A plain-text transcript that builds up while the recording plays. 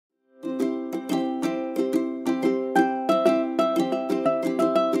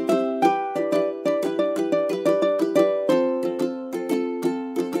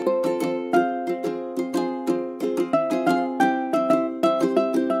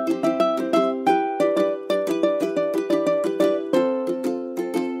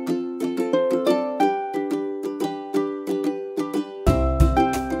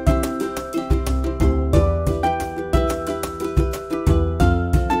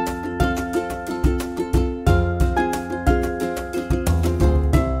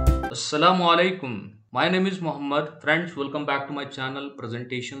Assalamu alaikum. My name is Muhammad. Friends, welcome back to my channel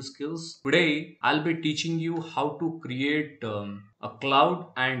Presentation Skills. Today, I'll be teaching you how to create a cloud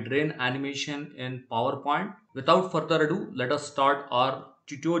and rain animation in PowerPoint. Without further ado, let us start our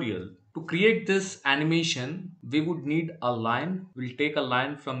tutorial. To create this animation, we would need a line. We'll take a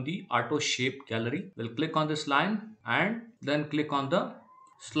line from the Auto Shape gallery. We'll click on this line and then click on the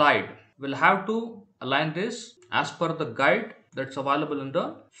slide. We'll have to align this as per the guide that's available in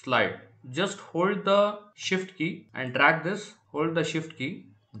the slide. Just hold the shift key and drag this. Hold the shift key,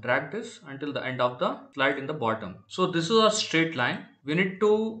 drag this until the end of the slide in the bottom. So this is a straight line. We need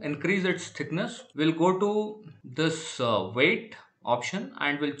to increase its thickness. We'll go to this weight option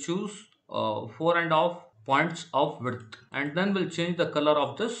and we'll choose 4.5 points of width, and then we'll change the color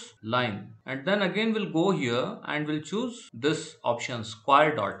of this line, and then again we'll go here and we'll choose this option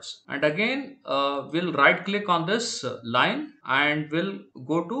square dots, and again we'll right click on this line and we'll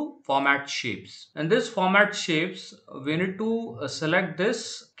go to format shapes. In this format shapes we need to select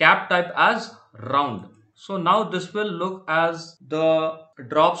this cap type as round. So now this will look as the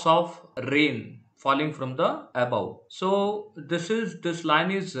drops of rain falling from the above. So this line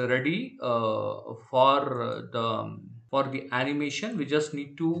is ready for the animation. We just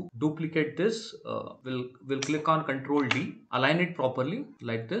need to duplicate this. We'll click on Control D, align it properly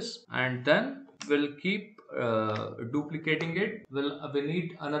like this, and then we'll keep duplicating it. We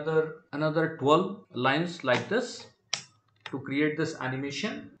need another 12 lines like this to create this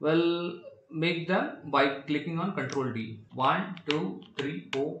animation. We'll make them by clicking on Control D. 1, 2, 3,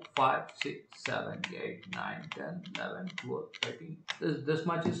 4, 5, 6, 7, 8, 9, 10, 11, 12, 13. This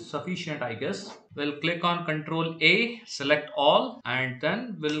much is sufficient, I guess. We'll click on Control A, select all, and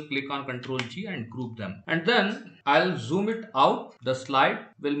then we'll click on Control G and group them. And then I'll zoom it out. The slide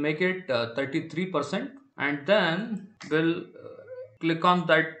will make it 33%, and then we'll click on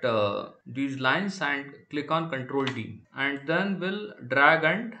that these lines and click on Control D, and then we'll drag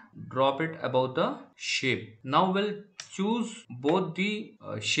and drop it above the shape. Now we'll choose both the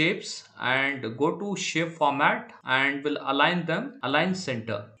shapes and go to shape format and we'll align them, align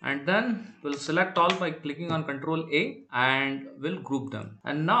center, and then we'll select all by clicking on Control A and we'll group them.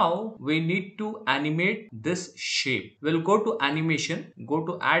 And now we need to animate this shape. We'll go to animation, go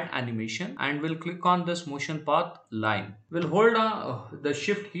to add animation, and we'll click on this motion path line. We'll hold the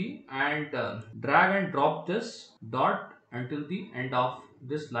shift key and drag and drop this dot until the end of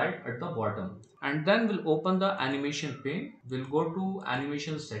this slide at the bottom, and then we'll open the animation pane. We'll go to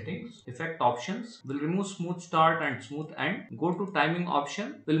animation settings, effect options. We'll remove smooth start and smooth end. Go to timing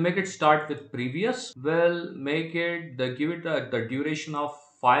option. We'll make it start with previous. We'll make it give it the duration of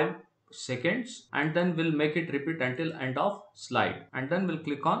 5 seconds, and then we'll make it repeat until end of slide, and then we'll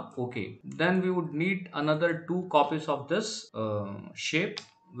click on OK. Then we would need another 2 copies of this shape.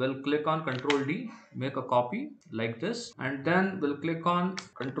 We'll click on Control D, make a copy like this, and then we'll click on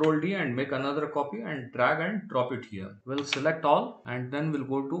Control D and make another copy and drag and drop it here. We'll select all, and then we'll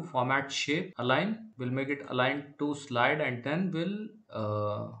go to format shape, align. We'll make it align to slide, and then we'll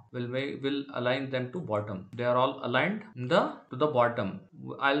align them to bottom. They are all aligned to the bottom.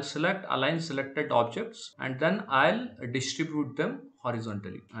 I'll select align selected objects, and then I'll distribute them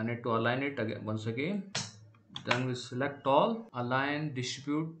horizontally. I need to align it again once again. Then we select all, align,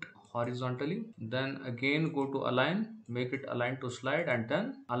 distribute horizontally, then again go to align, make it align to slide, and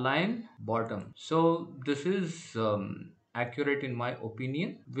then align bottom. So this is accurate in my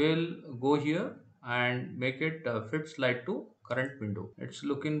opinion. We'll go here and make it fit slide to current window. It's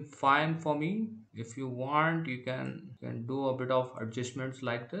looking fine for me. If you want, you can do a bit of adjustments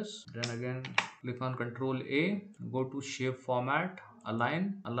like this. Then again click on Control A, go to shape format,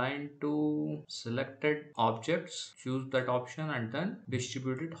 align to selected objects, choose that option, and then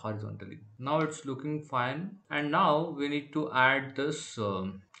distribute it horizontally. Now it's looking fine, and now we need to add this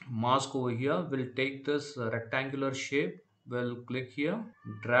mask over here. We'll take this rectangular shape. We'll click here,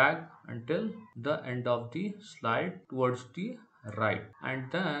 drag until the end of the slide towards the right, and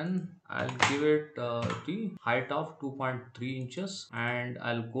then I'll give it the height of 2.3 inches, and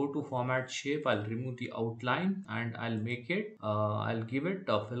I'll go to format shape. I'll remove the outline and I'll make it I'll give it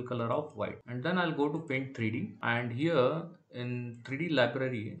a fill color of white, and then I'll go to paint 3D, and here in 3D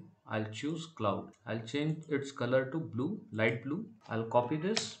library I'll choose cloud. I'll change its color to blue, light blue. I'll copy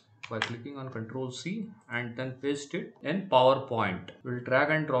this by clicking on Control C and then paste it in PowerPoint. We'll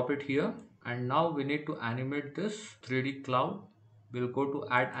drag and drop it here, and now we need to animate this 3D cloud. We'll go to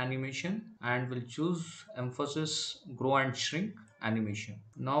add animation and we'll choose emphasis, grow and shrink, animation.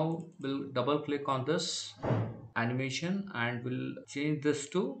 Now we'll double click on this animation and we'll change this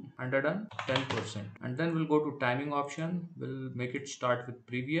to 110%, and then we'll go to timing option. We'll make it start with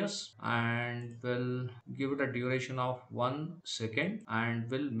previous and we'll give it a duration of 1 second, and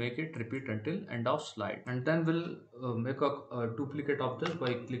we'll make it repeat until end of slide. And then we'll make a duplicate of this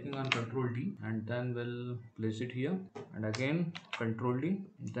by clicking on Ctrl D, and then we'll place it here, and again Ctrl D.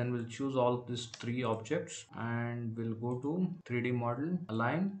 Then we'll choose all these three objects and we'll go to 3D model,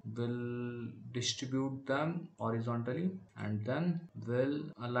 align. We'll distribute them horizontally and then we'll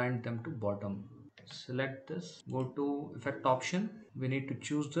align them to bottom. Select this, go to effect option. We need to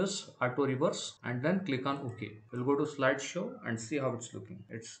choose this auto reverse and then click on OK. We'll go to slideshow and see how it's looking.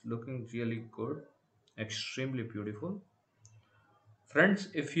 It's looking really good, extremely beautiful. Friends,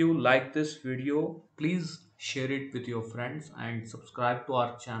 if you like this video, please share it with your friends and subscribe to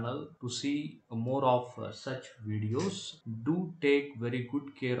our channel to see more of such videos. Do take very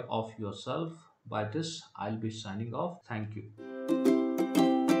good care of yourself. By this, I'll be signing off. Thank you.